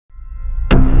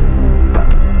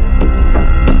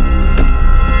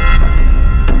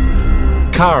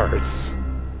Cars.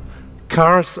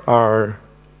 Cars are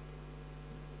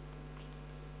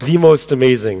the most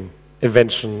amazing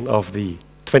invention of the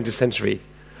 20th century.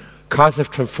 Cars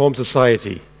have transformed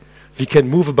society. We can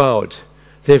move about.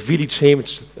 They have really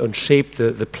changed and shaped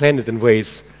the planet in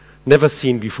ways never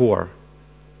seen before.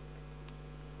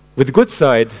 With the good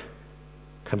side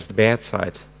comes the bad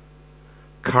side.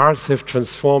 Cars have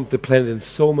transformed the planet in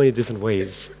so many different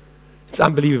ways. It's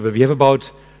unbelievable. We have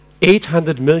about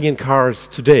 800 million cars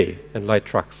today and light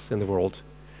trucks in the world.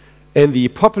 And the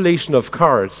population of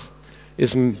cars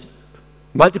is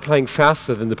multiplying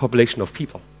faster than the population of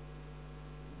people.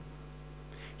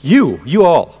 You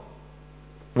all,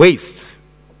 waste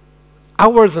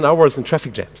hours and hours in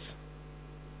traffic jams.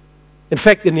 In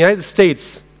fact, in the United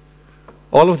States,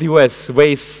 all of the US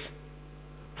wastes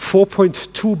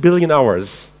 4.2 billion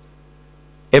hours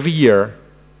every year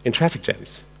in traffic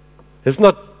jams. It's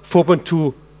not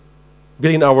 4.2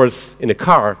 billion hours in a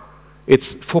car,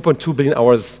 it's 4.2 billion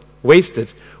hours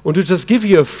wasted. And to just give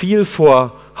you a feel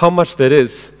for how much that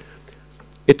is,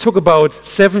 it took about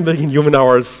 7 million human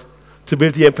hours to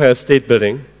build the Empire State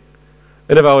Building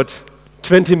and about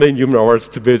 20 million human hours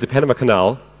to build the Panama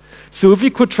Canal. So if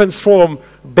we could transform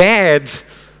bad,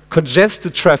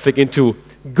 congested traffic into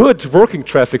good working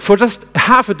traffic for just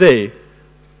half a day,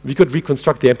 we could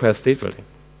reconstruct the Empire State Building.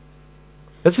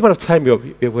 That's the amount of time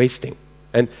we're wasting.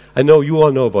 And I know you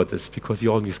all know about this because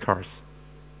you all use cars.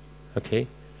 Okay?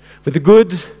 With the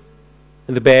good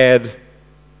and the bad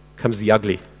comes the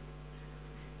ugly.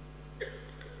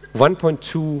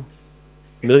 1.2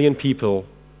 million people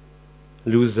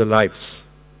lose their lives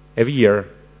every year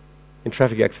in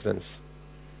traffic accidents.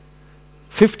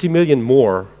 50 million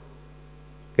more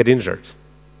get injured.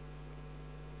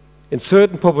 In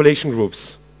certain population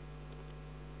groups,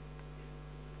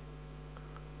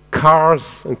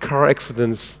 cars and car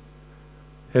accidents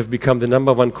have become the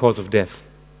 #1 cause of death.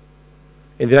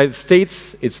 In the United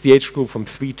States, it's the age group from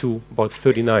 3 to about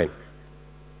 39.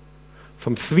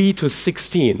 From 3 to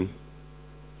 16,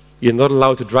 you're not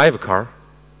allowed to drive a car.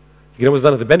 You get almost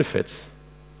none of the benefits.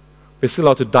 We're still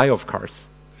allowed to die of cars.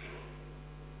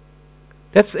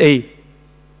 That's a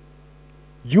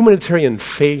humanitarian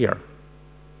failure.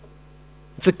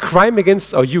 It's a crime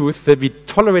against our youth that we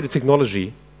tolerate a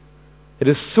technology that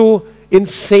is so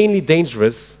insanely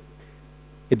dangerous,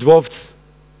 it dwarfs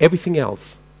everything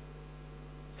else.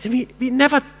 And we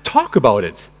never talk about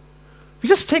it. We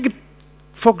just take it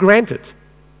for granted.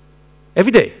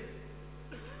 Every day.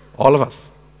 All of us.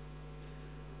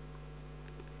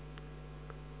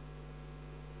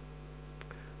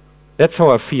 That's how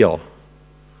I feel.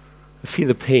 I feel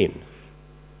the pain.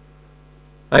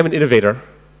 I'm an innovator.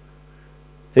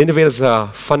 Innovators are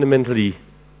fundamentally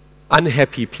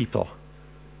unhappy people.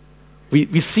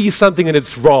 We see something and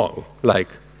it's wrong, like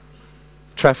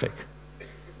traffic.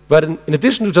 But in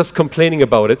addition to just complaining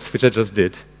about it, which I just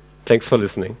did, thanks for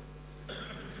listening,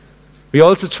 we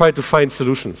also try to find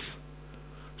solutions.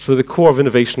 So the core of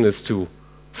innovation is to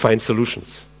find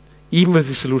solutions, even if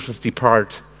the solutions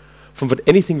depart from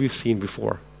anything we've seen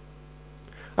before.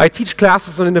 I teach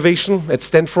classes on innovation at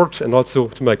Stanford and also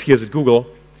to my peers at Google.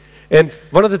 And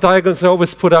one of the diagrams I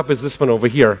always put up is this one over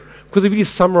here, because it really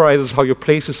summarizes how you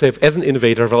place yourself as an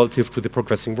innovator relative to the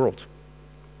progressing world.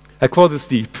 I call this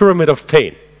the pyramid of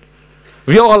pain.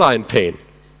 We all are in pain.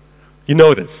 You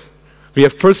know this. We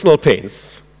have personal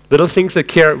pains, little things that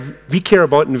we care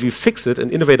about, and if we fix it and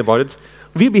innovate about it,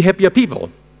 we'll be happier people.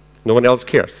 No one else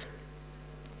cares.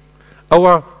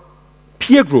 Our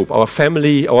peer group, our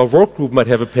family, our work group might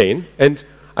have a pain, and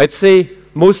I'd say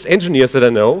most engineers that I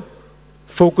know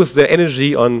focus their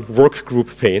energy on work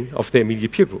group pain of their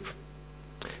immediate peer group.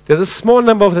 There's a small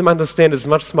number of them understand it's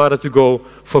much smarter to go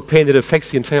for pain that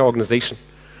affects the entire organization.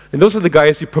 And those are the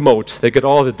guys you promote. They get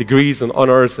all the degrees and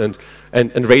honors and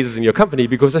raises in your company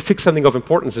because they fix something of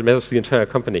importance that matters to the entire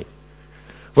company.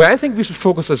 Where I think we should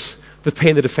focus is the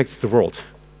pain that affects the world.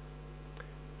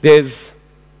 There's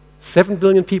 7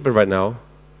 billion people right now.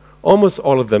 Almost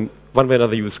all of them, one way or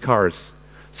another, use cars.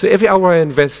 So every hour I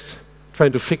invest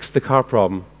trying to fix the car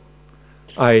problem,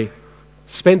 I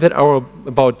spend that hour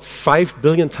about 5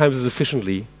 billion times as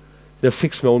efficiently than I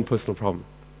fix my own personal problem.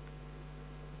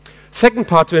 Second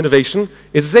part to innovation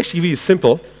is it's actually really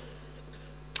simple.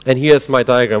 And here's my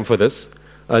diagram for this.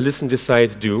 Listen,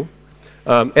 decide, do.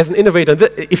 As an innovator,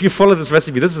 if you follow this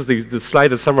recipe, this is the slide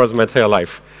that summarizes my entire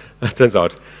life, turns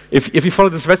out. If you follow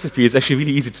this recipe, it's actually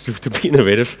really easy to be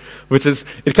innovative, which is,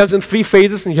 it comes in 3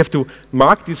 phases, and you have to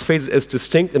mark these phases as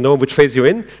distinct and know which phase you're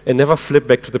in, and never flip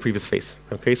back to the previous phase.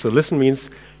 Okay, so listen means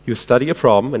you study a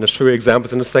problem, and I'll show you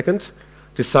examples in a second.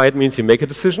 Decide means you make a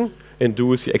decision, and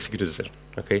do is you execute a decision.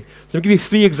 Okay? So I'll give you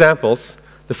 3 examples.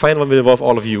 The final one will involve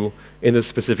all of you in this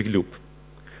specific loop.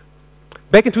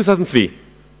 Back in 2003,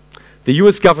 the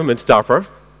US government, DARPA,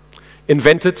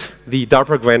 invented the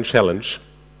DARPA Grand Challenge.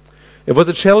 It was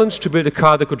a challenge to build a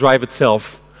car that could drive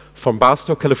itself from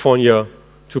Barstow, California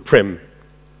to Primm.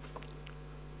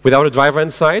 Without a driver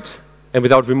inside and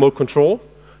without remote control,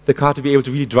 the car to be able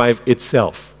to really drive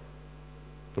itself.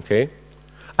 Okay?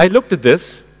 I looked at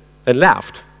this and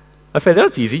laughed. I felt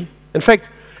that's easy. In fact,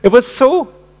 it was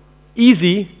so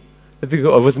easy that it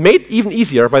was made even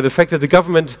easier by the fact that the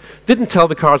government didn't tell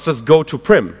the cars just go to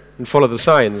Primm and follow the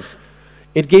signs.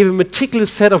 It gave a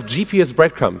meticulous set of GPS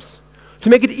breadcrumbs to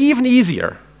make it even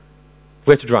easier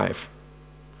where to drive.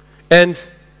 And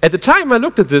at the time, I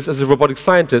looked at this as a robotic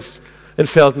scientist and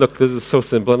felt, look, this is so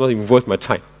simple, not even worth my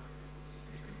time.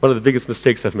 One of the biggest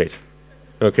mistakes I've made.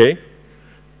 Okay?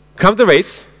 Come the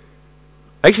race.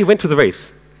 I actually went to the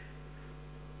race.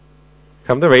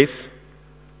 Come the race.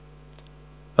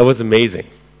 It was amazing.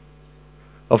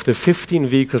 Of the 15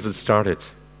 vehicles that started,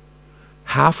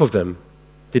 half of them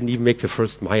didn't even make the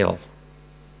first mile.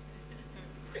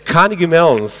 Carnegie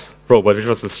Mellon's robot, which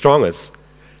was the strongest,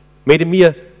 made a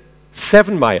mere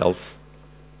 7 miles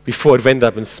before it went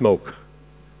up in smoke.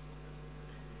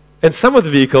 And some of the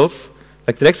vehicles,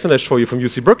 like the next one I show you from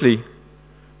UC Berkeley,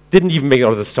 didn't even make it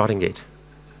out of the starting gate.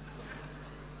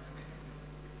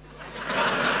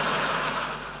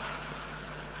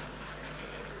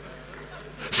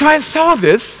 So I saw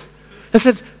this, and I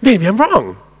said, maybe I'm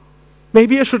wrong.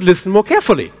 Maybe I should listen more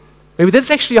carefully. Maybe that's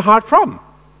actually a hard problem.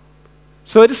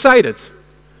 So I decided,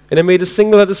 and I made a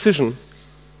singular decision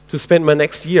to spend my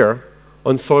next year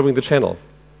on solving the challenge.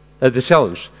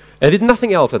 And I did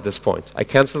nothing else at this point. I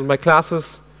canceled my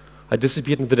classes, I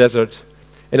disappeared into the desert,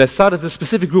 and I started this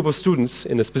specific group of students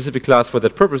in a specific class for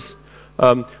that purpose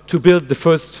to build the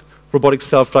first robotic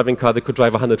self-driving car that could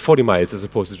drive 140 miles as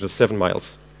opposed to just 7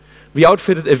 miles. We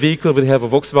outfitted a vehicle with a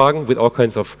Volkswagen with all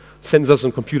kinds of sensors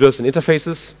and computers and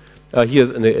interfaces.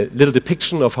 Here's a little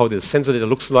depiction of how the sensor data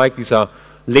looks like. These are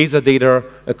laser data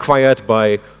acquired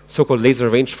by so-called laser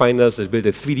rangefinders that build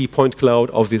a 3D point cloud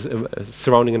of this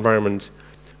surrounding environment.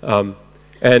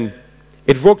 And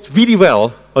it worked really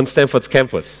well on Stanford's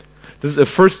campus. This is a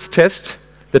first test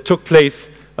that took place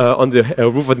on the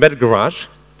roof of the Metal Garage.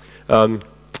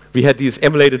 We had these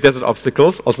emulated desert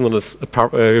obstacles, also known as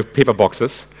paper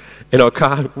boxes, and our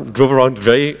car drove around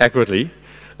very accurately.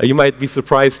 You might be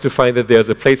surprised to find that there's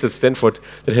a place at Stanford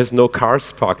that has no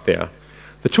cars parked there.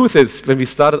 The truth is, when we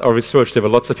started our research, there were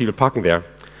lots of people parking there.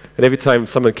 And every time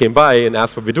someone came by and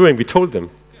asked what we're doing, we told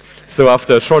them. So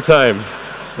after a short time,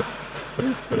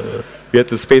 we had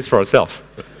the space for ourselves.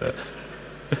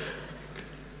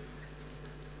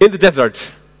 In the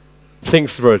desert,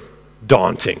 things were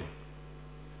daunting,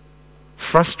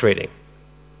 frustrating.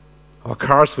 Our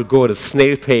cars would go at a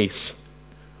snail pace,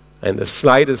 and the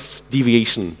slightest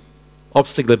deviation,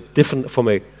 obstacle different from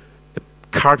a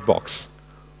card box,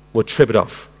 would trip it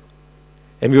off.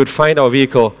 And we would find our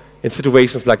vehicle in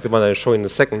situations like the one I'll show in a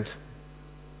second,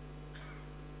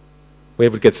 where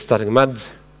it would get stuck in mud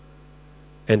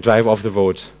and drive off the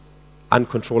road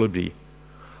uncontrollably.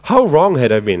 How wrong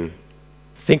had I been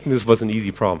thinking this was an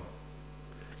easy problem?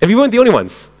 And we weren't the only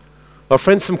ones. Our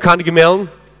friends from Carnegie Mellon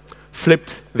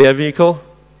flipped their vehicle,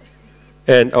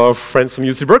 and our friends from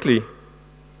UC Berkeley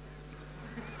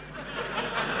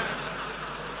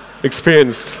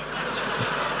experienced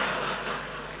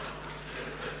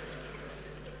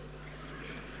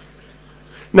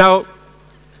Now,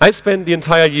 I spent the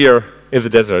entire year in the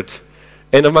desert,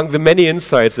 and among the many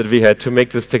insights that we had to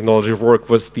make this technology work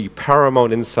was the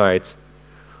paramount insight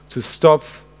to stop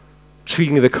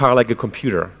treating the car like a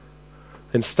computer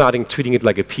and starting treating it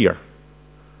like a peer.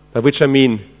 By which I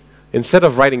mean, instead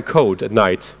of writing code at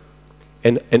night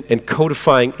and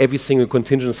codifying every single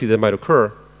contingency that might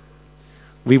occur,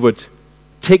 we would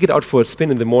take it out for a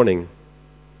spin in the morning.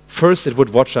 First, it would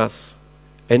watch us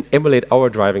and emulate our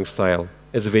driving style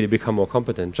as a way to become more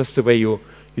competent, just the way you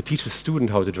teach a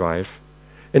student how to drive.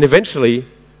 And eventually,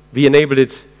 we enabled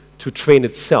it to train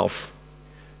itself.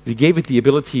 We gave it the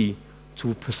ability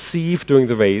to perceive during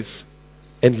the race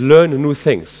and learn new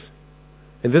things.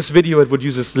 In this video, it would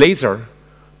use this laser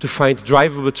to find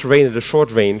drivable terrain at a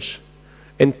short range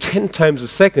and 10 times a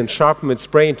second sharpen its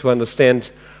brain to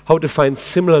understand how to find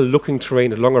similar-looking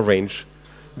terrain at longer range,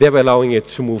 thereby allowing it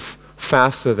to move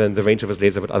faster than the range of its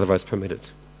laser would otherwise permit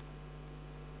it.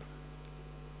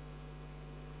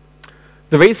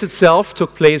 The race itself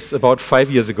took place about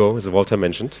 5 years ago, as Walter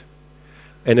mentioned,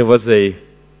 and it was a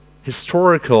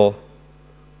historical,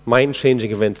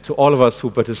 mind-changing event to all of us who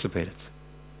participated.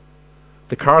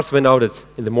 The cars went out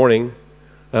in the morning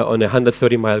on a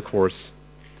 130-mile course.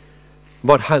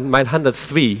 About mile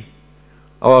 103,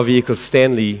 our vehicle,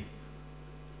 Stanley,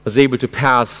 was able to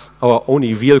pass our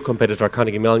only real competitor,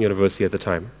 Carnegie Mellon University at the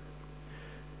time.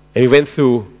 And we went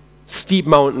through steep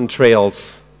mountain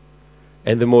trails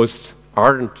and the most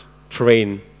ardent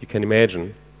terrain you can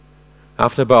imagine.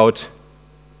 After about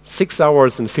 6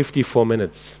 hours and 54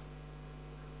 minutes,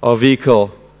 our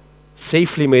vehicle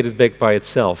safely made it back by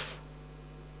itself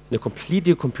in a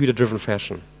completely computer-driven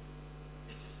fashion.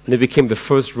 And it became the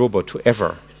first robot to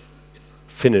ever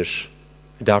finish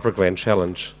a DARPA Grand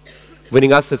Challenge,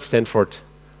 winning us at Stanford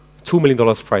 $2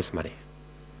 million prize money.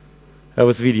 That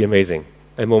was really amazing.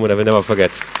 A moment I will never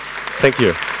forget. Thank you.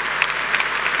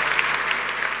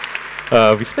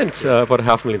 We spent about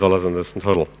 $500,000 on this in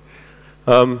total.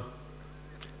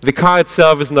 The car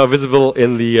itself is now visible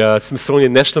in the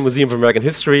Smithsonian National Museum of American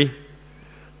History.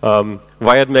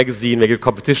 Wired magazine made a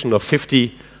competition of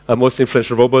 50 most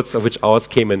influential robots, of which ours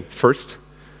came in first.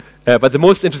 But the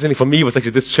most interesting thing for me was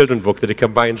actually this children's book that you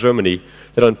can buy in Germany,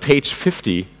 that on page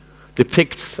 50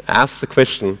 asks the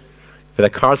question whether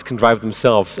cars can drive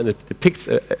themselves, and it depicts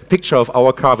a picture of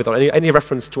our car without any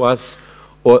reference to us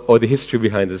or the history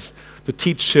behind this, to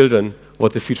teach children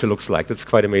what the future looks like. That's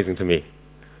quite amazing to me.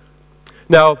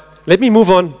 Now, let me move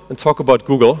on and talk about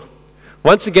Google.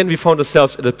 Once again, we found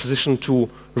ourselves in a position to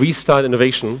restart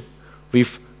innovation.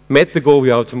 We've met the goal we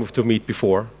had to meet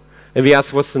before, and we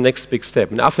asked, what's the next big step?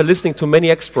 And after listening to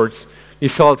many experts, we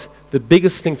felt the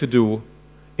biggest thing to do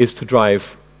is to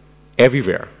drive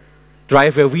everywhere.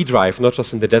 Drive where we drive, not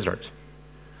just in the desert.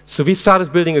 So we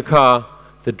started building a car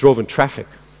that drove in traffic.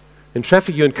 In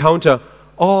traffic, you encounter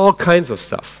all kinds of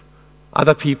stuff.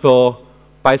 Other people,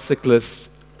 bicyclists,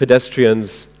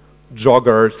 pedestrians,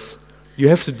 joggers. You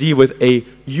have to deal with a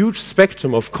huge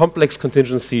spectrum of complex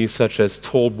contingencies, such as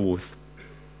toll booth.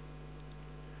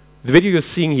 The video you're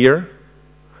seeing here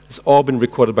has all been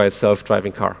recorded by a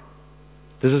self-driving car.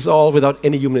 This is all without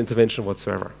any human intervention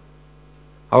whatsoever.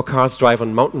 Our cars drive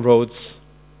on mountain roads.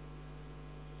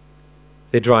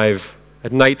 They drive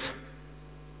at night.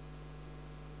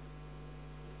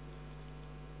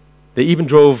 They even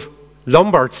drove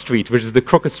Lombard Street, which is the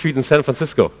crooked street in San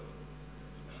Francisco,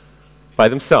 by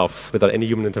themselves, without any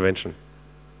human intervention.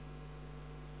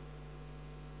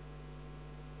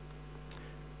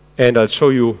 And I'll show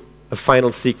you a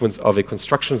final sequence of a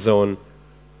construction zone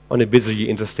on a busy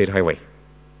interstate highway.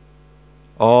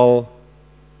 All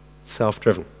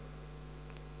self-driven.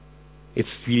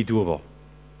 It's really doable.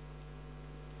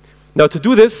 Now, to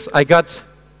do this, I got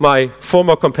my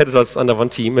former competitors under one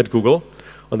team at Google.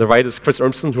 On the right is Chris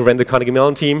Urmson, who ran the Carnegie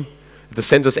Mellon team. At the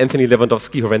center is Anthony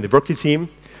Lewandowski, who ran the Berkeley team.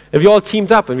 And we all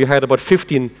teamed up, and we hired about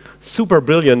 15 super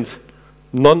brilliant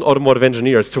non-automotive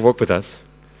engineers to work with us.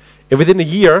 And within a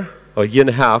year, or a year and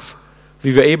a half,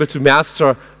 we were able to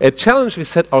master a challenge we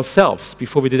set ourselves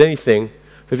before we did anything,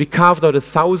 where we carved out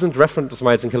 1,000 reference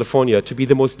miles in California to be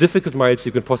the most difficult miles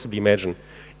you can possibly imagine,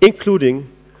 including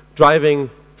driving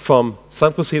from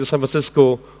San Jose to San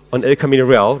Francisco on El Camino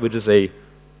Real, which is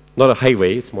not a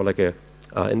highway, it's more like a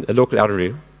local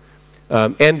artery,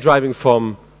 and driving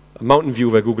from Mountain View,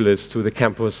 where Google is, to the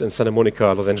campus in Santa Monica,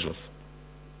 Los Angeles.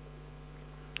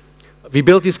 We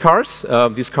built these cars.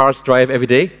 These cars drive every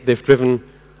day. They've driven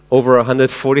over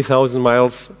 140,000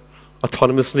 miles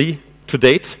autonomously to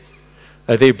date.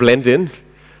 They blend in,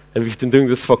 and we've been doing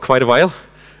this for quite a while.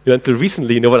 Until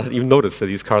recently, no one had even noticed that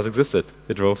these cars existed.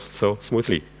 They drove so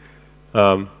smoothly.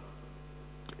 And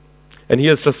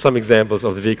here's just some examples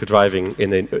of the vehicle driving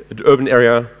in an urban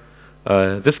area.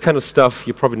 This kind of stuff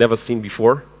you've probably never seen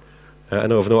before. I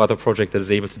know of no other project that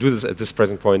is able to do this at this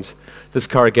present point. This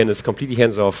car, again, is completely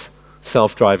hands-off,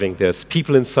 self-driving. There's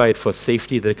people inside for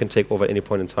safety that it can take over at any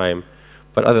point in time.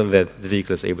 But other than that, the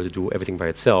vehicle is able to do everything by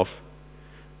itself.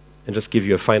 And just give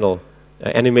you a final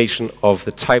animation of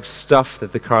the type of stuff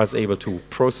that the car is able to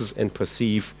process and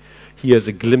perceive. Here's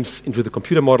a glimpse into the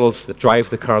computer models that drive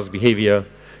the car's behavior.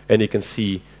 And you can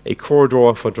see a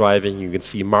corridor for driving. You can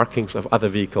see markings of other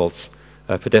vehicles,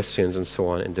 pedestrians, and so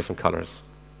on in different colors.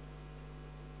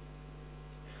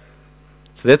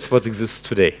 So that's what exists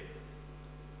today.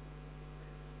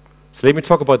 So let me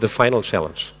talk about the final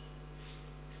challenge.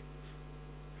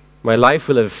 My life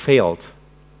will have failed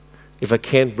if I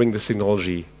can't bring this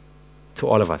technology to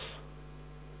all of us.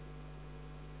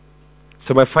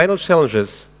 So my final challenge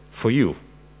is for you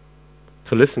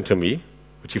to listen to me,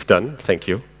 which you've done, thank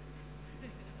you,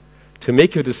 to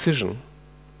make your decision,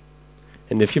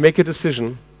 and if you make a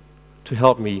decision, to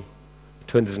help me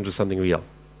turn this into something real,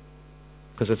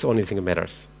 because that's the only thing that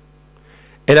matters.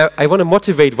 And I want to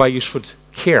motivate why you should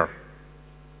care.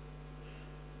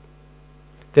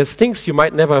 there's things you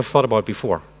might never have thought about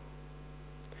before.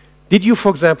 Did you, for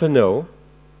example, know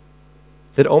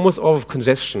that almost all of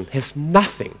congestion has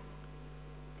nothing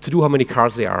to do how many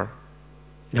cars there are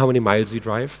and how many miles we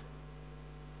drive?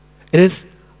 It is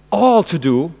all to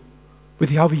do with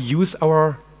how we use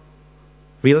our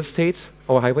real estate,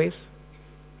 our highways.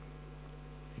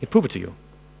 I can prove it to you.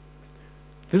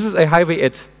 This is a highway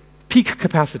at peak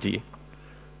capacity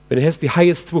when it has the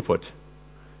highest throughput.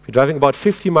 We're driving about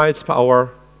 50 miles per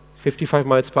hour, 55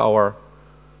 miles per hour,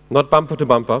 not bumper to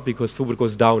bumper, because throughput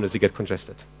goes down as you get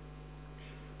congested.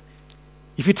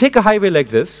 If you take a highway like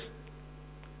this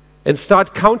and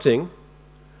start counting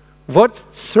what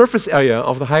surface area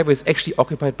of the highway is actually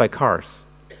occupied by cars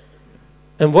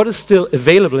and what is still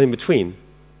available in between,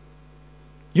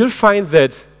 you'll find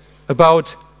that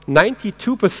about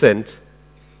 92%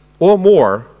 or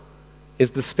more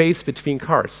is the space between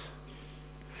cars.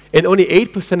 And only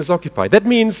 8% is occupied. That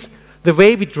means the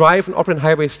way we drive and operate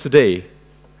highways today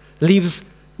leaves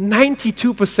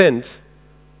 92%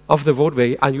 of the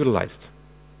roadway unutilized.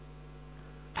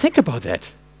 Think about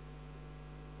that.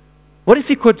 What if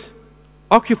we could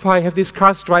have these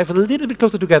cars drive a little bit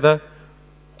closer together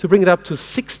to bring it up to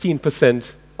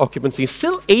 16% occupancy,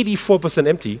 still 84%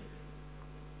 empty?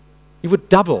 You would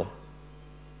double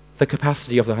the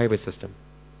capacity of the highway system.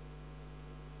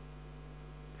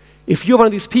 If you're one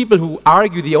of these people who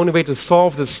argue the only way to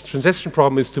solve this congestion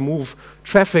problem is to move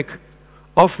traffic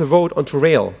off the road onto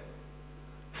rail,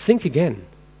 think again.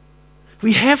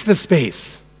 We have the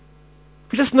space.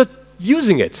 We're just not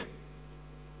using it.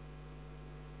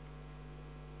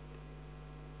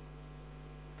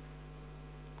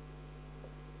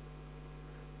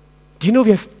 Do you know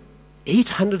we have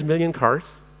 800 million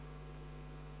cars?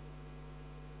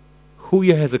 Who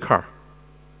here has a car?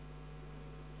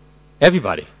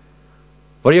 Everybody.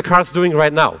 What are your cars doing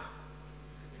right now?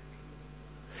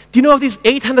 Do you know of these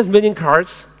 800 million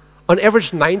cars, on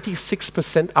average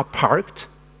 96% are parked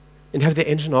and have their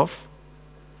engine off?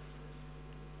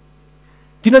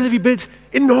 Do you know that we built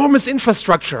enormous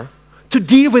infrastructure to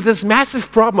deal with this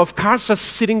massive problem of cars just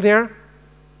sitting there?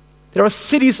 There are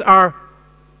cities are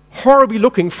horribly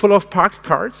looking, full of parked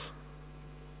cars.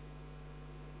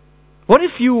 What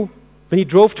if you, when you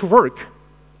drove to work,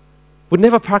 would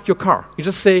never park your car? You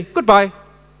just say, goodbye,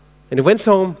 and it went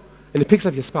home, and it picks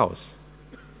up your spouse.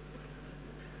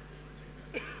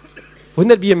 Wouldn't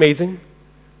that be amazing?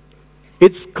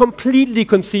 It's completely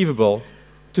conceivable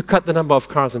to cut the number of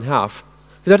cars in half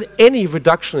without any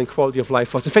reduction in quality of life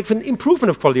for us. In fact, an improvement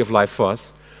of quality of life for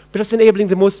us, but just enabling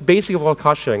the most basic of all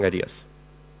car-sharing ideas.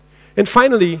 And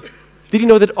finally, did you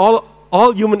know that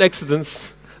all human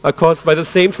accidents are caused by the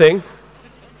same thing?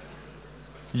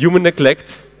 Human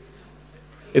neglect.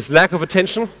 It's lack of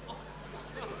attention,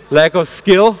 lack of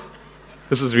skill.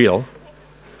 This is real.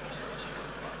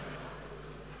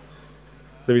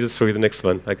 Let me just show you the next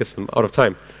one. I guess I'm out of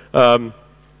time.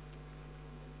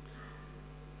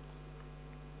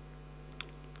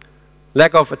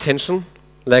 Lack of attention,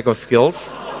 lack of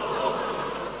skills.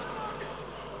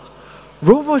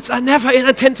 Robots are never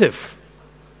inattentive.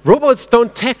 Robots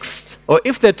don't text, or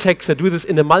if they text, they do this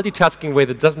in a multitasking way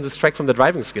that doesn't distract from the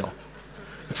driving skill.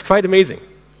 It's quite amazing.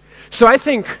 So I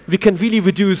think we can really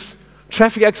reduce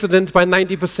traffic accident by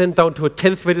 90% down to a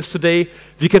tenth what it is today.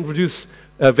 We can reduce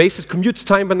wasted commute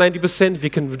time by 90%. We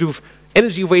can reduce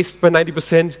energy waste by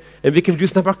 90%. And we can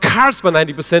reduce the number of cars by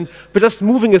 90%, but just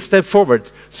moving a step forward.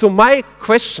 So my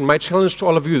question, my challenge to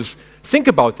all of you is, think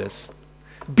about this.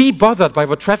 Be bothered by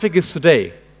what traffic is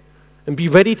today, and be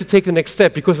ready to take the next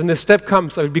step, because when the step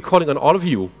comes, I will be calling on all of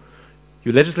you,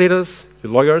 your legislators,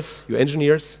 your lawyers, your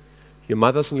engineers, your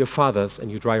mothers and your fathers, and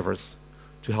your drivers,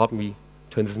 to help me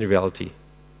turn this into reality.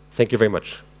 Thank you very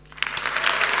much.